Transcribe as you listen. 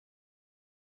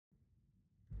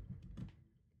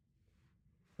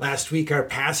Last week, our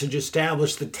passage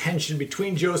established the tension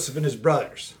between Joseph and his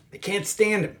brothers. They can't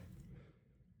stand him.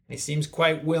 He seems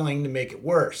quite willing to make it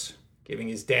worse, giving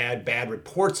his dad bad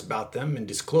reports about them and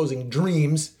disclosing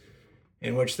dreams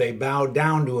in which they bow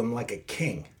down to him like a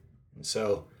king. And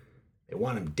so they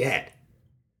want him dead.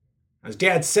 His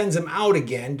dad sends him out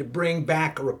again to bring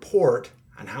back a report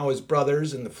on how his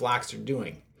brothers and the flocks are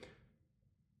doing.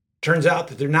 Turns out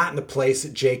that they're not in the place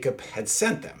that Jacob had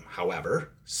sent them.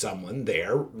 However, someone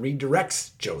there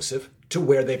redirects Joseph to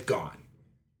where they've gone.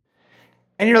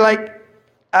 And you're like,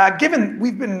 given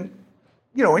we've been,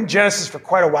 in Genesis for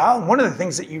quite a while, and one of the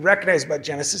things that you recognize about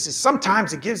Genesis is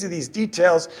sometimes it gives you these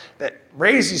details that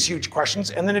raise these huge questions,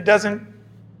 and then it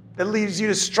leaves you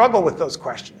to struggle with those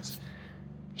questions.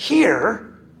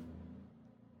 Here,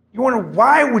 you wonder,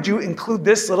 why would you include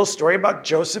this little story about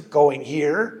Joseph going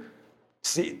here,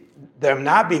 see them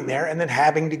not being there, and then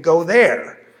having to go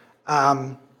there?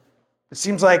 It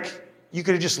seems like you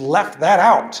could have just left that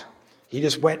out. He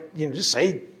just went, just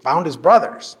say he found his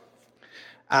brothers.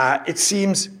 It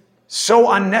seems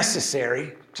so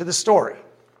unnecessary to the story.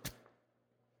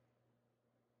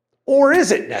 Or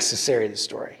is it necessary to the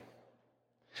story?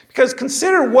 Because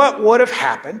consider what would have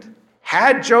happened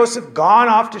had Joseph gone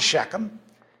off to Shechem,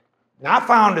 not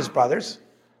found his brothers.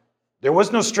 There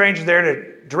was no stranger there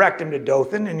to direct him to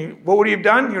Dothan. And what would he have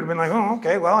done? He would have been like, oh,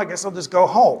 okay, well, I guess I'll just go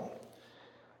home.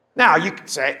 Now, you could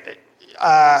say,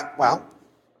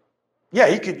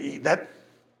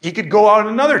 he could go out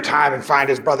another time and find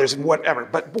his brothers and whatever.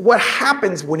 But what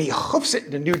happens when he hoofs it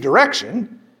in a new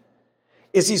direction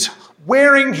is he's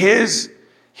wearing his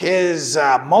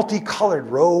multicolored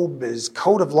robe, his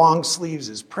coat of long sleeves,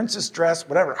 his princess dress,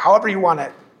 whatever, however you want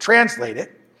to translate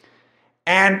it.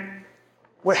 And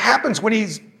what happens when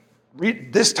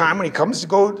this time when he comes to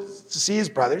go to see his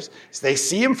brothers is they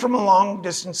see him from a long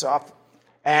distance off,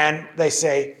 and they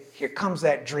say, here comes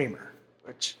that dreamer,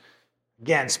 which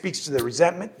again speaks to the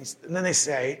resentment. And then they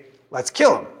say, let's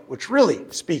kill him, which really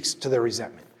speaks to the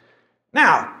resentment.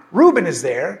 Now, Reuben is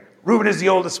there. Reuben is the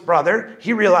oldest brother.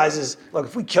 He realizes, look,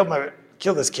 if we kill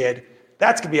this kid,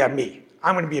 that's going to be on me.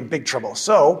 I'm going to be in big trouble.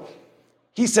 So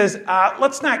he says,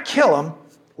 let's not kill him.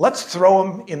 Let's throw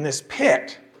him in this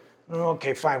pit.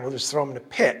 Okay, fine. We'll just throw him in a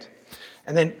pit.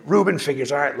 And then Reuben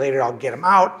figures, all right, later I'll get him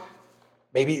out.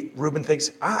 Maybe Reuben thinks,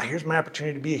 here's my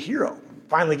opportunity to be a hero.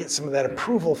 Finally get some of that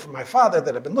approval from my father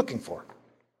that I've been looking for.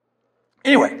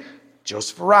 Anyway,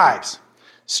 Joseph arrives.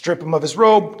 Strip him of his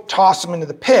robe, toss him into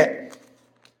the pit.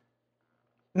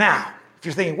 Now, if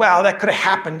you're thinking, well, that could have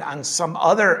happened on some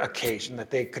other occasion, that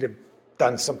they could have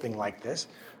done something like this.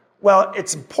 Well,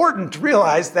 it's important to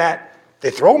realize that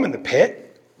they throw him in the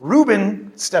pit.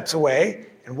 Reuben steps away.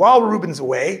 And while Reuben's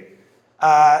away,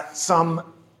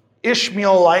 some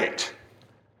Ishmaelite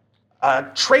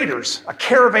traders, a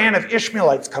caravan of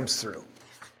Ishmaelites comes through.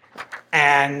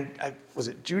 And was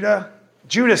it Judah?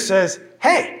 Judah says,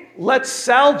 hey, let's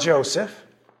sell Joseph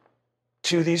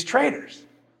to these traders.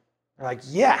 They're like,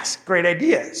 yes, great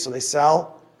idea. So they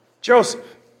sell Joseph.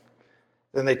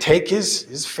 Then they take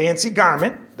his fancy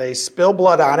garment, they spill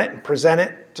blood on it and present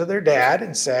it to their dad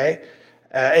and say,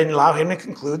 and allow him to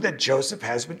conclude that Joseph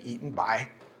has been eaten by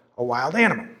a wild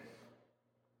animal.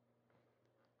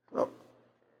 Well,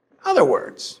 in other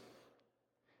words,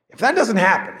 if that doesn't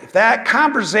happen, if that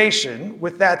conversation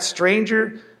with that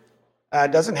stranger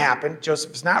doesn't happen,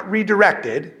 Joseph is not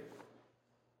redirected,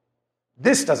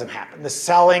 this doesn't happen, the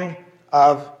selling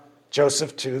of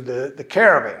Joseph to the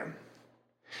caravan.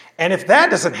 And if that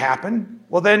doesn't happen,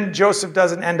 well, then Joseph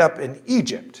doesn't end up in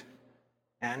Egypt.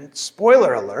 And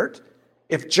spoiler alert,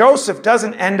 if Joseph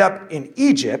doesn't end up in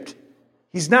Egypt,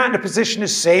 he's not in a position to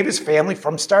save his family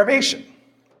from starvation.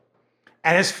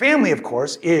 And his family, of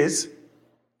course, is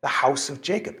the house of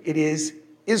Jacob. It is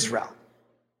Israel.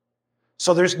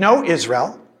 So there's no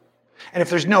Israel. And if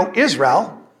there's no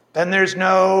Israel, then there's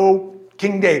no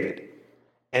King David.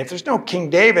 And if there's no King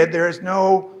David, there is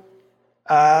no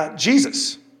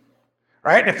Jesus.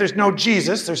 Right? And if there's no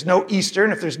Jesus, there's no Easter.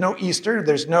 And if there's no Easter,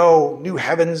 there's no new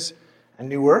heavens and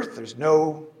new earth. There's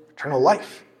no eternal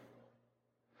life.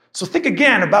 So think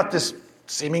again about this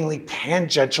seemingly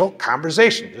tangential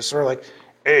conversation. Just sort of like,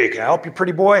 hey, can I help you,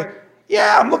 pretty boy?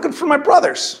 Yeah, I'm looking for my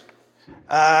brothers.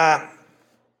 I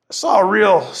saw a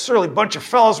real surly bunch of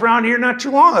fellows around here not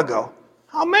too long ago.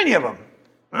 How many of them?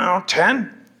 Well,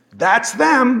 10. That's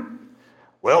them.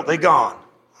 Well, they gone.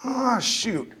 Oh,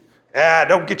 shoot.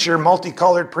 Don't get your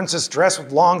multicolored princess dress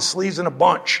with long sleeves in a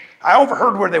bunch. I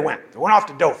overheard where they went. They went off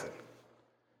to Dothan.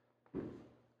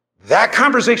 That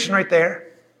conversation right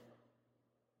there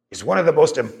is one of the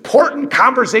most important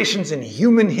conversations in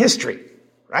human history,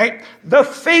 right? The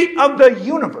fate of the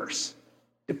universe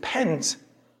depends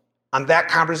on that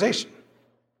conversation.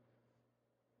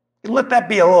 Let that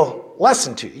be a little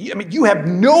lesson to you. I mean, you have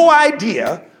no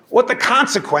idea what the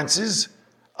consequences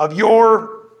of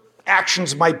your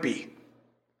actions might be.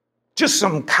 Just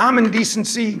some common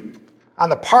decency on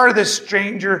the part of this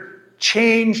stranger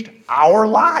changed our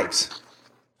lives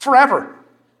forever.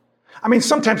 I mean,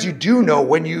 sometimes you do know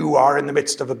when you are in the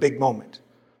midst of a big moment.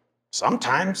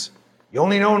 Sometimes you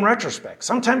only know in retrospect.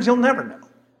 Sometimes you'll never know.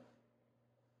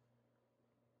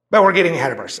 But we're getting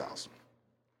ahead of ourselves.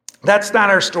 That's not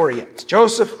our story yet.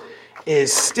 Joseph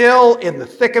is still in the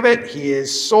thick of it. He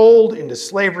is sold into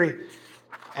slavery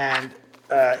and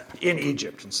in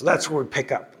Egypt. And so that's where we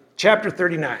pick up. Chapter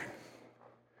 39.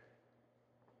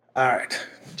 All right.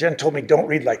 Jen told me don't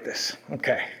read like this.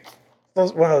 Okay.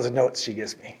 One of those notes she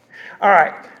gives me. All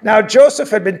right. Now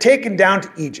Joseph had been taken down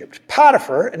to Egypt.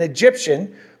 Potiphar, an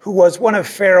Egyptian who was one of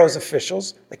Pharaoh's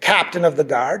officials, the captain of the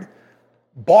guard,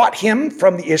 bought him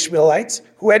from the Ishmaelites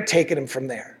who had taken him from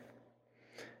there.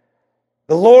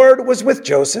 The Lord was with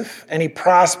Joseph, and he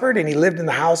prospered, and he lived in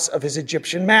the house of his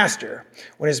Egyptian master.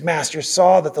 When his master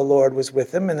saw that the Lord was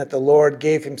with him and that the Lord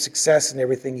gave him success in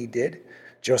everything he did,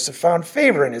 Joseph found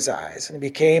favor in his eyes and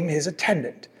became his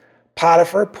attendant.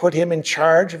 Potiphar put him in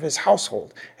charge of his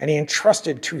household, and he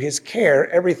entrusted to his care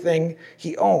everything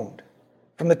he owned.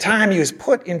 From the time he was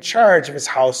put in charge of his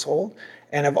household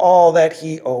and of all that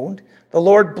he owned, the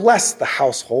Lord blessed the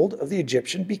household of the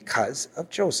Egyptian because of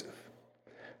Joseph.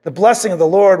 The blessing of the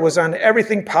Lord was on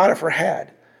everything Potiphar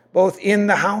had, both in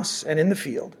the house and in the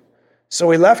field. So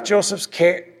he left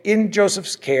in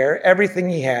Joseph's care everything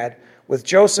he had. With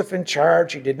Joseph in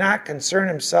charge, he did not concern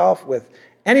himself with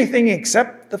anything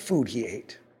except the food he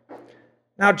ate.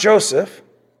 Now Joseph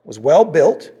was well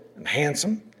built and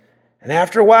handsome, and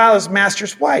after a while his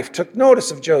master's wife took notice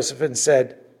of Joseph and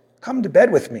said, "Come to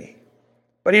bed with me."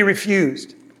 But he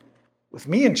refused. "With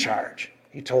me in charge,"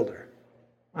 he told her.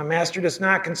 "My master does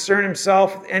not concern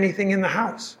himself with anything in the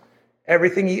house.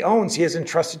 Everything he owns he has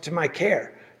entrusted to my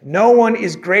care. No one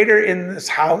is greater in this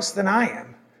house than I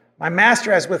am. My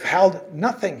master has withheld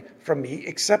nothing from me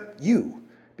except you,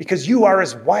 because you are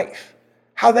his wife.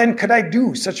 How then could I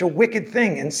do such a wicked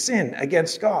thing and sin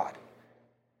against God?"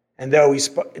 And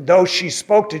though she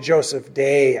spoke to Joseph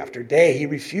day after day, he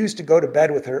refused to go to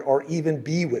bed with her or even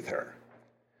be with her.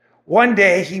 One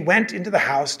day he went into the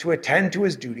house to attend to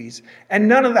his duties, and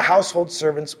none of the household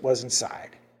servants was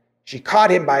inside. She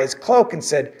caught him by his cloak and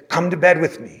said, "Come to bed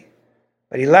with me."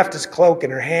 But he left his cloak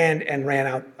in her hand and ran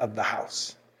out of the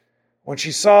house. When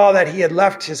she saw that he had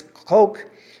left his cloak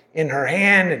in her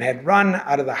hand and had run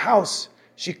out of the house,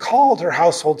 she called her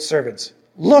household servants.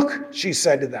 "Look," she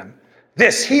said to them,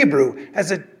 "this Hebrew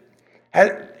has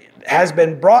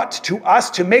been brought to us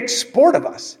to make sport of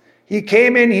us. He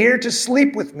came in here to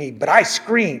sleep with me, but I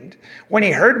screamed. When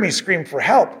he heard me scream for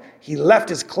help, he left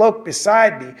his cloak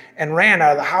beside me and ran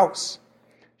out of the house."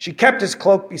 She kept his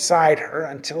cloak beside her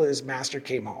until his master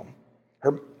came home.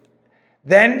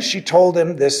 Then she told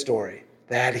him this story.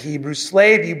 "That Hebrew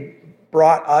slave you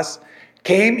brought us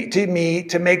came to me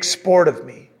to make sport of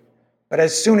me. But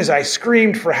as soon as I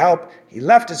screamed for help, he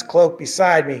left his cloak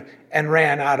beside me and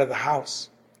ran out of the house."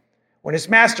 When his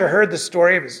master heard the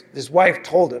story, his wife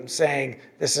told him, saying,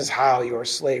 "This is how your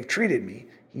slave treated me."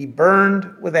 He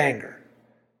burned with anger.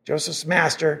 Joseph's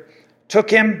master took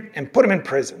him and put him in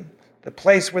prison, the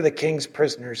place where the king's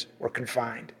prisoners were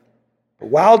confined. But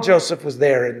while Joseph was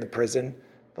there in the prison,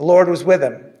 the Lord was with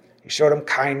him. He showed him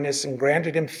kindness and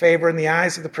granted him favor in the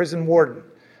eyes of the prison warden.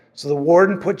 So the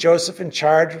warden put Joseph in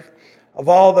charge of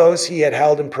all those he had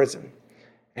held in prison,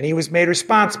 and he was made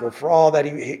responsible for all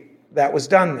that was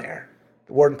done there.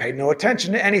 The warden paid no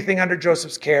attention to anything under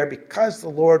Joseph's care because the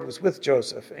Lord was with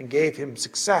Joseph and gave him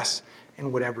success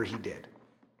in whatever he did.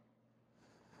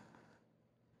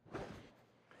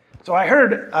 So I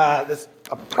heard a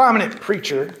prominent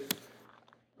preacher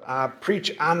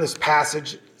preach on this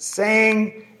passage,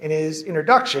 saying in his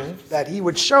introduction that he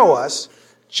would show us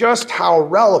just how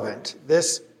relevant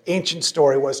this ancient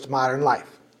story was to modern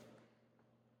life.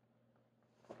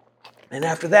 And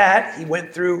after that, he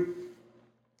went through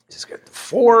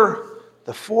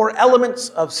the four elements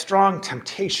of strong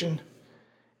temptation,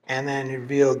 and then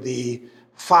revealed the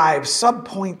 5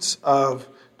 subpoints of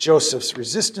Joseph's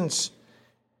resistance.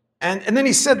 And then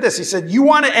he said this. He said, "You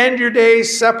want to end your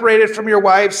days separated from your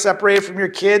wife, separated from your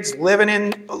kids,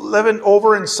 living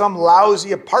over in some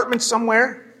lousy apartment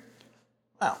somewhere?"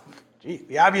 Well,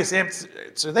 the obvious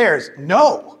answer there is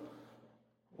no.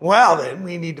 Well, then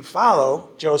we need to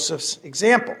follow Joseph's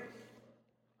example.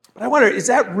 But I wonder, is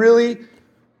that really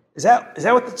Is that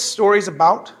what the story's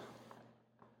about?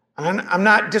 I'm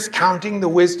not discounting the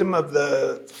wisdom of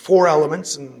the 4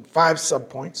 elements and 5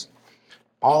 subpoints.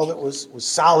 All of it was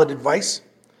solid advice.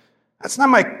 That's not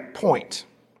my point.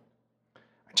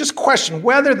 I just question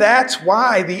whether that's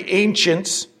why the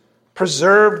ancients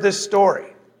preserved this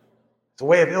story. It's a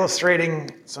way of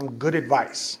illustrating some good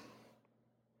advice.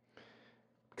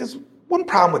 Because one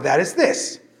problem with that is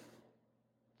this.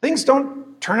 Things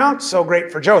don't turn out so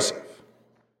great for Joseph.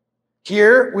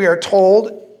 Here we are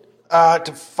told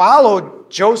to follow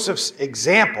Joseph's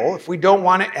example if we don't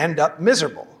want to end up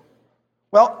miserable.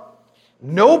 Well,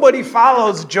 nobody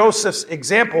follows Joseph's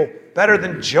example better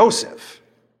than Joseph.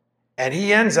 And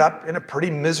he ends up in a pretty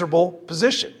miserable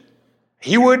position.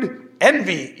 He would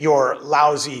envy your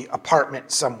lousy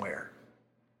apartment somewhere.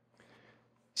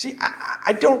 See,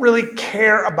 I don't really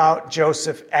care about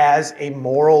Joseph as a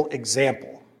moral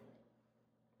example.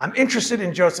 I'm interested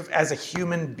in Joseph as a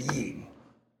human being.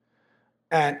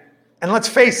 And let's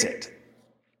face it,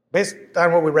 based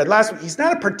on what we read last week, he's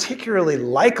not a particularly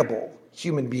likable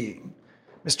human being.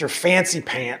 Mr. Fancy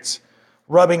Pants,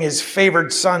 rubbing his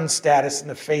favored son status in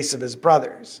the face of his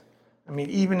brothers. I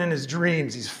mean, even in his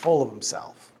dreams, he's full of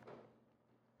himself.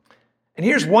 And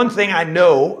here's one thing I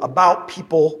know about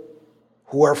people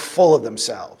who are full of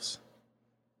themselves.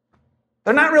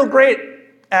 They're not real great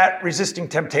at resisting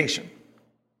temptation.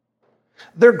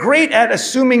 They're great at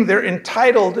assuming they're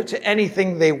entitled to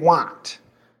anything they want,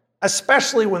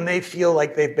 especially when they feel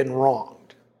like they've been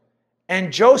wronged.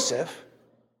 And Joseph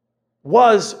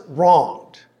was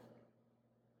wronged.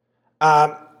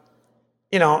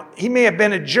 He may have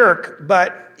been a jerk,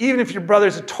 but even if your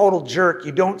brother's a total jerk,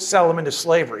 you don't sell him into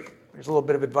slavery. There's a little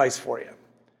bit of advice for you.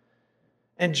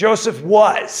 And Joseph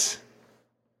was.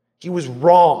 He was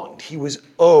wronged. He was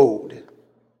owed.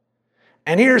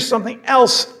 And here's something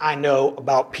else I know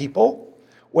about people.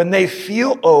 When they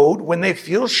feel owed, when they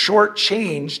feel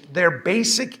shortchanged, their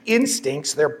basic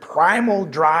instincts, their primal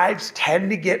drives tend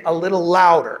to get a little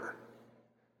louder.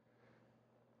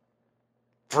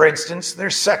 For instance,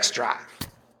 their sex drive.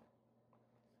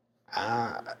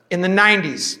 In the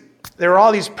 90s, there were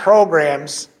all these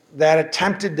programs that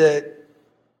attempted to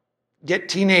get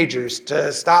teenagers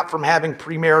to stop from having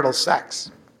premarital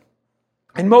sex.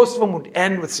 And most of them would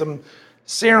end with some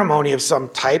ceremony of some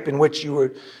type in which you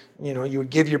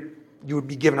would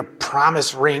be given a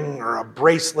promise ring or a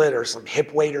bracelet or some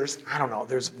hip waders. I don't know.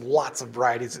 There's lots of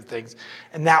varieties of things.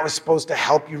 And that was supposed to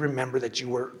help you remember that you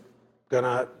were going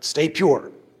to stay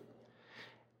pure.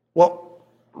 Well,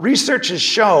 research has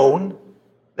shown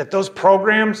that those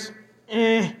programs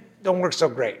don't work so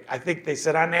great. I think they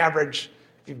said on average,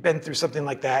 if you've been through something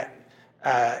like that,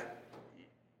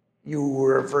 you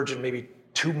were a virgin maybe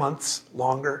 2 months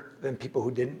longer than people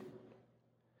who didn't.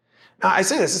 Now, I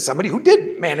say this as somebody who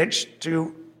did manage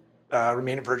to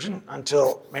remain a virgin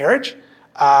until marriage,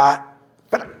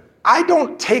 but I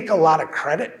don't take a lot of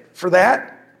credit for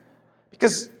that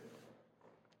because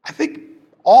I think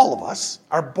all of us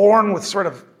are born with sort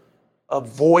of a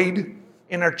void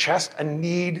in our chest, a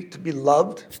need to be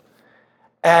loved.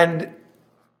 And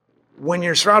when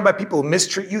you're surrounded by people who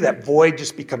mistreat you, that void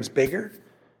just becomes bigger.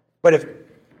 But if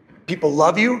people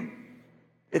love you,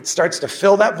 it starts to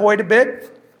fill that void a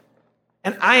bit.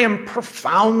 And I am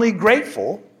profoundly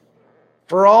grateful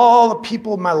for all the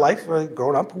people in my life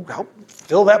growing up who helped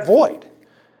fill that void.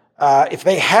 If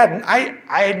they hadn't, I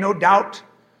had no doubt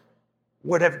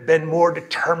would have been more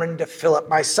determined to fill it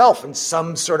myself in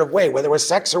some sort of way, whether it was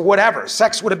sex or whatever.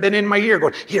 Sex would have been in my ear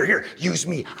going, here, use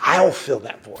me. I'll fill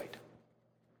that void.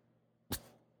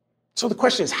 So the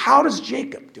question is, how does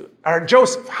Jacob do it? Or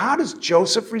Joseph, how does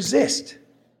Joseph resist?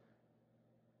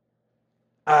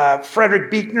 Frederick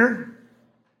Buechner,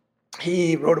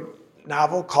 he wrote a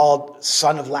novel called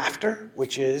Son of Laughter,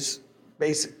 which is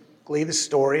basically the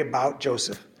story about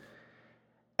Joseph.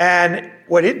 And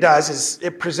what it does is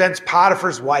it presents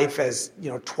Potiphar's wife as,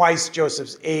 twice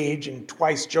Joseph's age and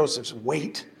twice Joseph's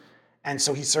weight. And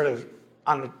so he's sort of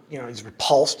he's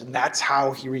repulsed, and that's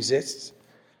how he resists.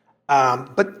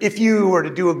 But if you were to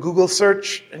do a Google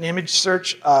search, an image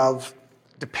search of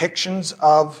depictions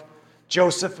of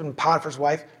Joseph and Potiphar's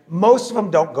wife, most of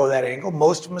them don't go that angle.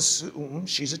 Most of them assume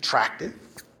she's attractive.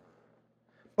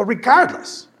 But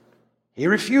regardless, he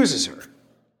refuses her.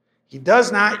 He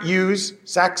does not use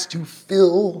sex to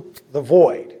fill the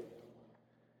void.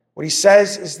 What he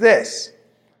says is this,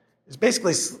 is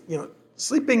basically,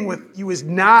 sleeping with you is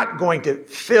not going to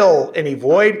fill any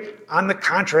void. On the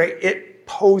contrary, it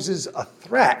poses a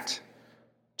threat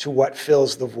to what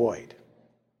fills the void.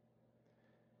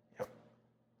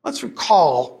 Let's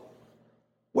recall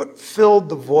what filled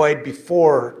the void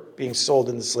before being sold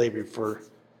into slavery for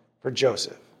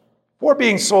Joseph. For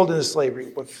being sold into slavery,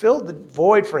 what filled the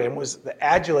void for him was the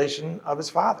adulation of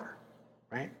his father,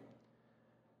 right?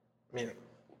 I mean,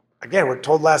 again, we're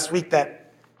told last week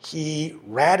that he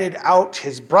ratted out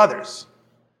his brothers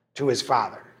to his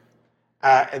father.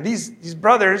 And these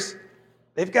brothers,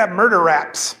 they've got murder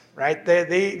raps, right?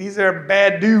 These are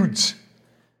bad dudes.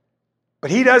 But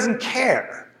he doesn't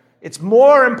care. It's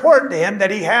more important to him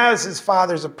that he has his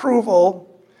father's approval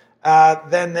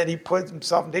than that he puts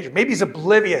himself in danger. Maybe he's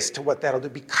oblivious to what that'll do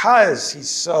because he's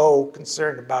so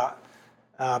concerned about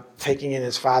taking in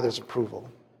his father's approval.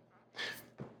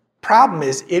 Problem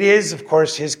is, it is, of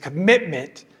course, his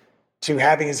commitment to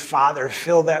having his father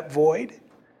fill that void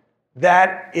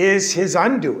that is his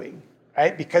undoing,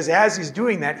 right? Because as he's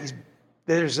doing that,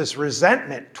 there's this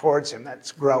resentment towards him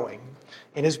that's growing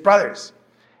in his brothers.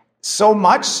 So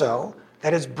much so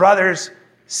that his brothers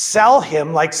sell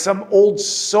him like some old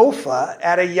sofa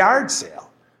at a yard sale,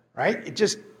 right? It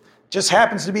just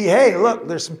happens to be, hey, look,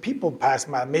 there's some people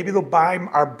passing by. Maybe they'll buy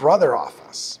our brother off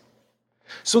us.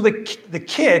 So the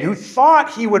kid who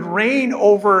thought he would reign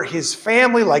over his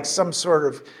family like some sort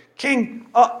of king,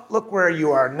 oh, look where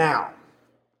you are now.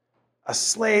 A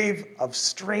slave of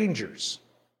strangers.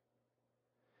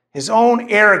 His own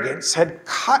arrogance had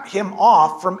cut him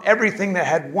off from everything that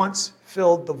had once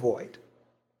filled the void.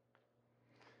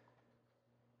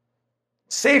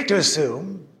 Safe to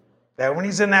assume that when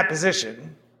he's in that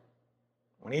position,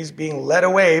 when he's being led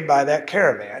away by that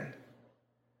caravan,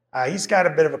 he's got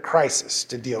a bit of a crisis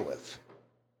to deal with.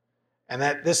 And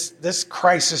that this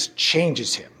crisis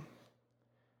changes him.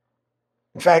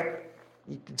 In fact,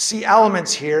 you can see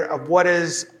elements here of what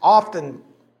is often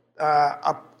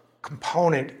a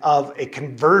component of a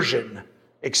conversion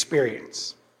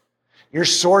experience. Your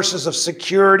sources of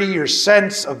security, your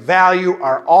sense of value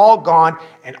are all gone,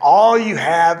 and all you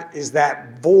have is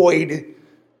that void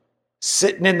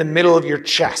sitting in the middle of your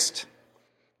chest.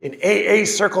 In AA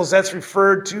circles, that's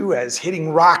referred to as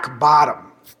hitting rock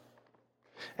bottom.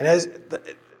 And as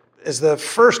the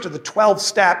first of the 12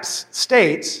 steps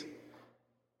states,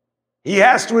 he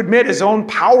has to admit his own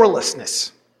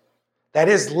powerlessness, that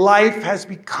his life has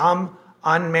become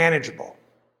unmanageable.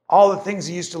 All the things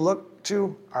he used to look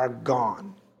to are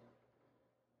gone.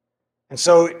 And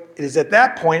so it is at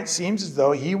that point, it seems as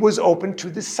though he was open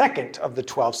to the second of the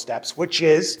 12 steps, which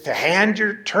is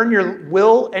to turn your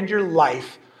will and your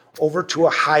life over to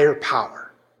a higher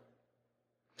power.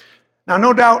 Now,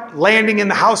 no doubt, landing in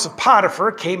the house of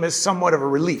Potiphar came as somewhat of a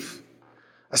relief,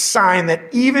 a sign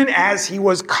that even as he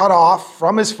was cut off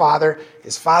from his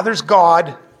father's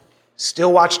God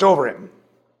still watched over him.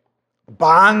 The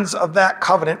bonds of that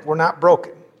covenant were not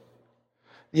broken.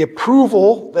 The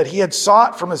approval that he had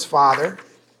sought from his father,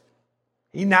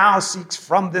 he now seeks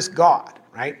from this God,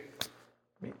 right?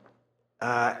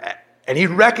 And he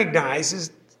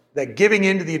recognizes that giving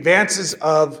in to the advances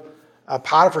of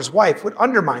Potiphar's wife would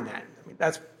undermine that. I mean,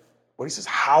 that's what he says.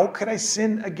 How could I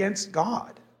sin against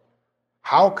God?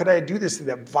 How could I do this thing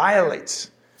that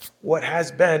violates what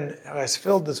has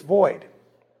filled this void?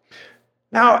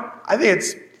 Now, I think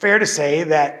it's fair to say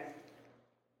that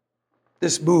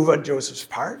this move on Joseph's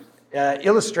part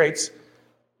illustrates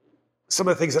some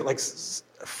of the things that, like,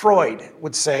 Freud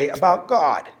would say about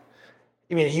God.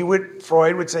 I mean,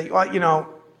 Freud would say, well,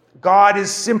 God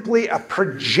is simply a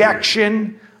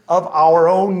projection of our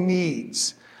own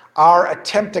needs, our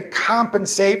attempt to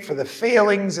compensate for the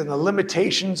failings and the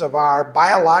limitations of our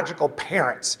biological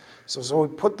parents. So we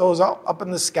put those up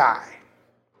in the sky.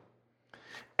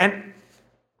 And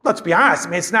let's be honest,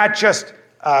 I mean, it's not just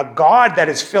God that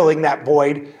is filling that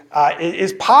void,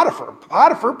 is Potiphar.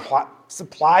 Potiphar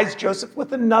supplies Joseph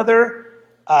with another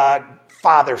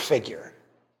father figure.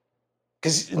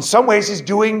 Because in some ways he's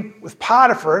doing with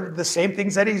Potiphar the same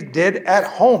things that he did at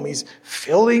home. He's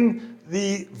filling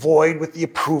the void with the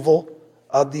approval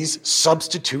of these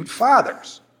substitute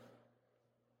fathers.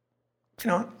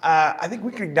 I think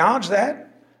we can acknowledge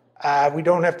that. We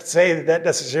don't have to say that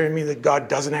necessarily means that God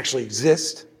doesn't actually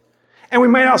exist. And we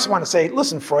might also want to say,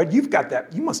 listen, Freud, you've got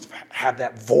that. You must have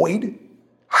that void.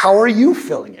 How are you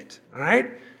filling it? All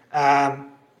right?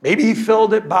 Maybe he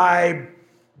filled it by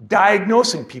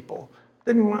diagnosing people.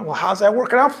 Then you went, well, how's that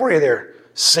working out for you there,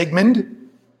 Sigmund?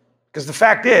 Because the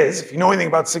fact is, if you know anything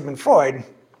about Sigmund Freud,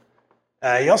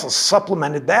 he also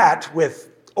supplemented that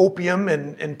with opium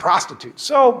and prostitutes.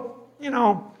 So,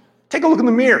 take a look in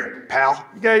the mirror, pal.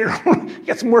 You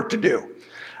got some work to do.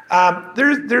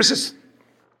 There's this,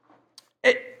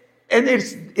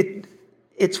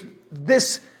 it's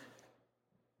this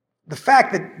the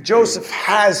fact that Joseph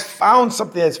has found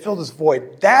something that's filled his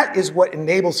void, that is what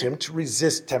enables him to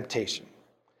resist temptation.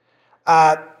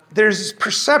 There's this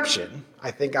perception,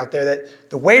 I think, out there that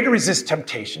the way to resist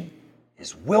temptation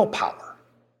is willpower.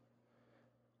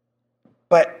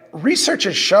 But research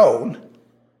has shown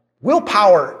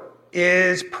willpower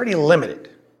is pretty limited.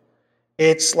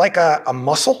 It's like a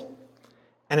muscle,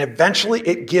 and eventually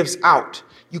it gives out.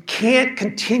 You can't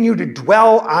continue to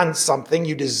dwell on something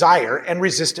you desire and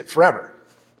resist it forever.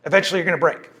 Eventually you're going to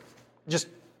break. It's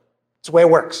the way it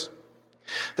works.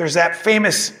 There's that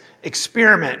famous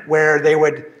experiment where they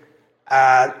would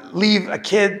leave a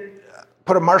kid,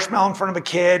 put a marshmallow in front of a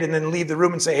kid, and then leave the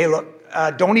room and say, hey, look,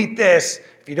 don't eat this.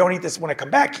 If you don't eat this when I come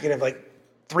back, you can have like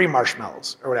 3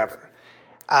 marshmallows or whatever.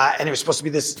 And it was supposed to be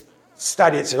this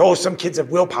study that said, some kids have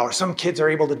willpower. Some kids are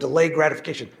able to delay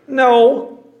gratification.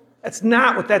 No, that's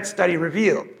not what that study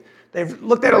revealed. They've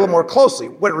looked at it a little more closely.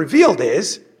 What it revealed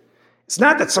is, it's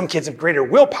not that some kids have greater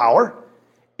willpower.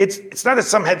 It's not that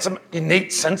some had some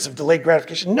innate sense of delayed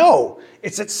gratification. No,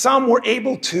 it's that some were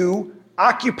able to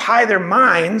occupy their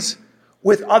minds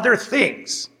with other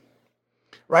things,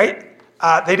 right?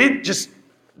 They didn't just,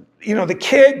 the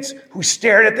kids who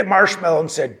stared at the marshmallow and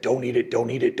said, don't eat it,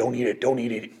 don't eat it, don't eat it, don't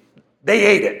eat it, they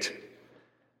ate it.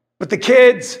 But the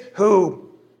kids who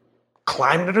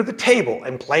climbed under the table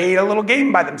and played a little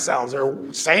game by themselves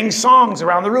or sang songs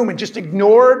around the room and just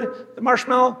ignored the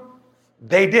marshmallow,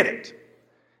 they did it.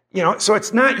 So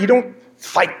it's not, you don't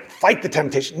fight the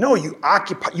temptation. No, you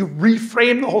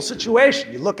reframe the whole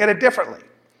situation. You look at it differently.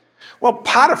 Well,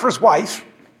 Potiphar's wife,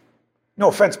 no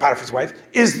offense, Potiphar's wife,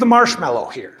 is the marshmallow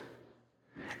here.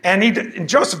 And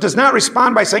Joseph does not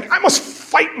respond by saying, I must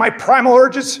fight my primal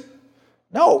urges.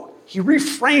 No, he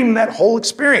reframed that whole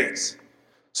experience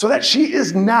so that she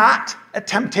is not a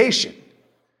temptation.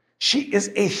 She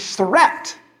is a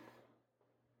threat.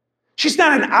 She's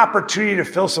not an opportunity to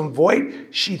fill some void.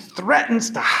 She threatens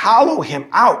to hollow him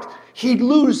out. He'd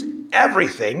lose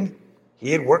everything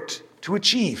he had worked to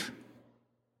achieve.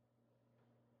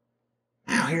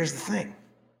 Now, here's the thing.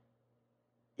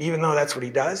 Even though that's what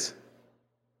he does,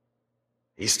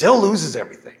 he still loses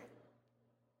everything.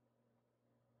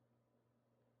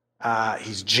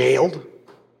 He's jailed.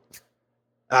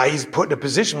 He's put in a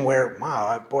position where,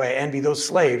 wow, boy, I envy those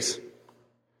slaves.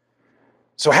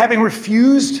 So having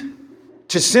refused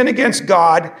to sin against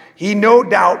God, he no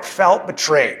doubt felt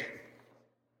betrayed.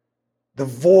 The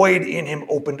void in him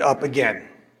opened up again.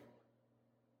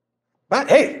 But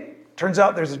hey, turns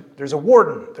out there's a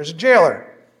warden, there's a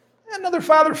jailer, another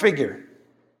father figure.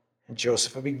 And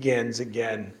Joseph begins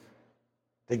again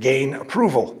to gain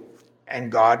approval. And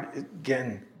God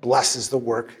again blesses the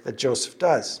work that Joseph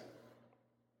does.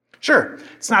 Sure,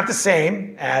 it's not the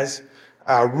same as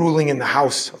ruling in the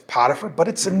house of Potiphar, but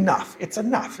it's enough. It's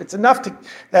enough. It's enough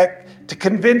to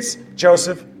convince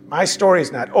Joseph, my story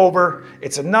is not over.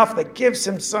 It's enough that gives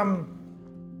him some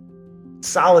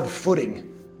solid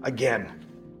footing again.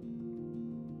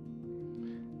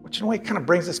 Which in a way kind of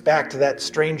brings us back to that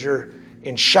stranger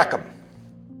in Shechem.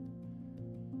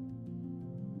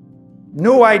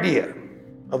 No idea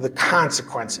of the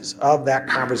consequences of that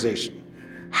conversation.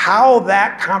 How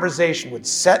that conversation would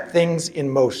set things in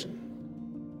motion.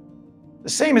 The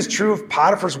same is true of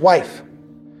Potiphar's wife.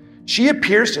 She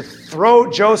appears to throw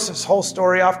Joseph's whole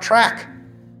story off track,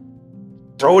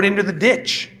 throw it into the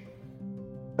ditch.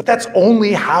 But that's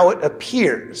only how it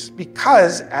appears,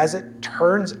 because as it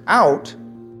turns out,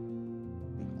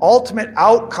 the ultimate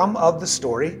outcome of the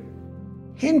story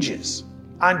hinges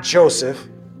on Joseph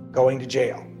going to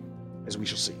jail, as we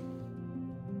shall see.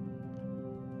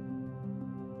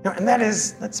 And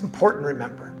that's important to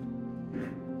remember.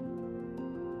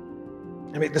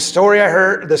 I mean, the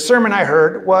sermon I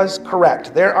heard was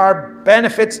correct. There are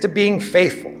benefits to being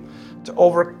faithful, to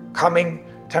overcoming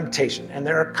temptation, and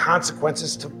there are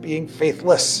consequences to being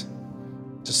faithless,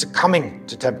 to succumbing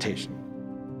to temptation.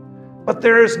 But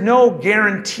there is no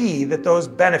guarantee that those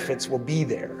benefits will be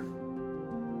there.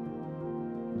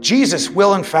 Jesus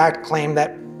will, in fact, claim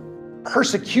that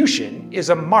persecution is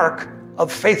a mark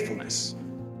of faithfulness.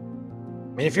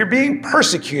 I mean, if you're being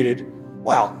persecuted,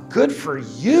 well, good for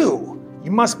you. You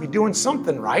must be doing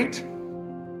something right.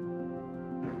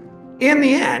 In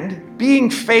the end,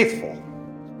 being faithful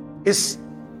it's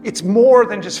more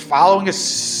than just following a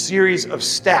series of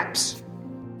steps.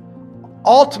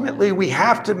 Ultimately, we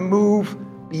have to move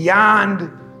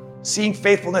beyond seeing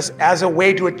faithfulness as a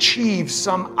way to achieve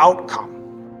some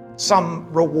outcome,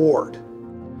 some reward.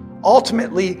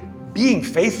 Ultimately, being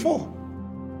faithful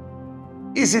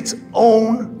is its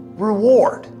own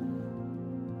reward.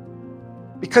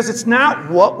 Because it's not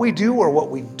what we do or what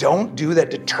we don't do that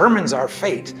determines our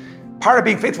fate. Part of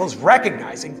being faithful is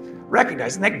recognizing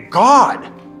that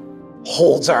God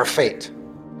holds our fate.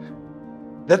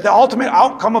 That the ultimate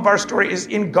outcome of our story is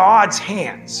in God's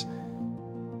hands.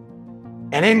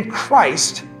 And in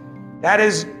Christ, that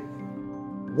is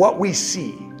what we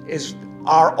see, is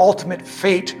our ultimate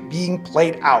fate being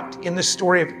played out. In the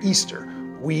story of Easter,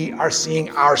 we are seeing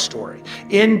our story.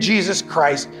 In Jesus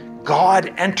Christ,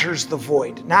 God enters the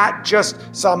void, not just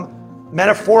some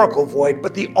metaphorical void,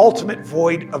 but the ultimate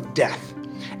void of death.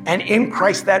 And in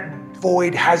Christ, that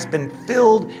void has been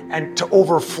filled and to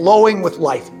overflowing with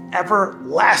life,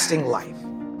 everlasting life.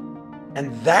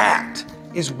 And that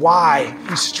is why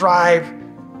we strive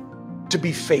to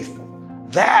be faithful.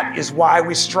 That is why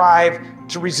we strive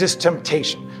to resist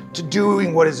temptation, to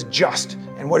doing what is just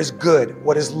and what is good,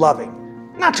 what is loving.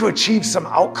 Not to achieve some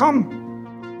outcome,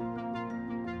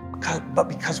 but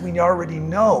because we already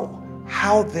know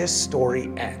how this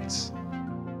story ends.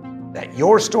 That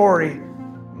your story,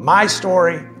 my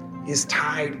story, is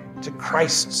tied to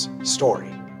Christ's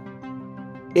story.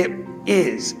 It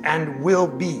is and will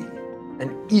be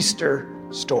an Easter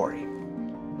story.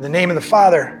 In the name of the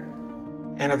Father,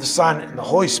 and of the Son, and the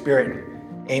Holy Spirit,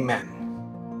 amen.